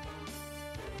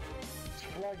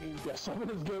 flagging. Yeah, 7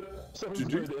 is good. 7 is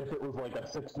Did you- good if it was like a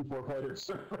 64 player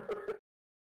server.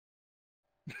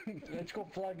 Let's go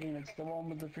flagging. It's the one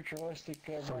with the futuristic.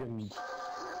 Fucking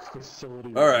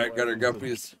facility. All right,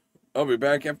 gutterguppies. I'll be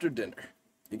back after dinner.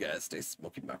 You guys stay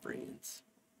smoky, my friends.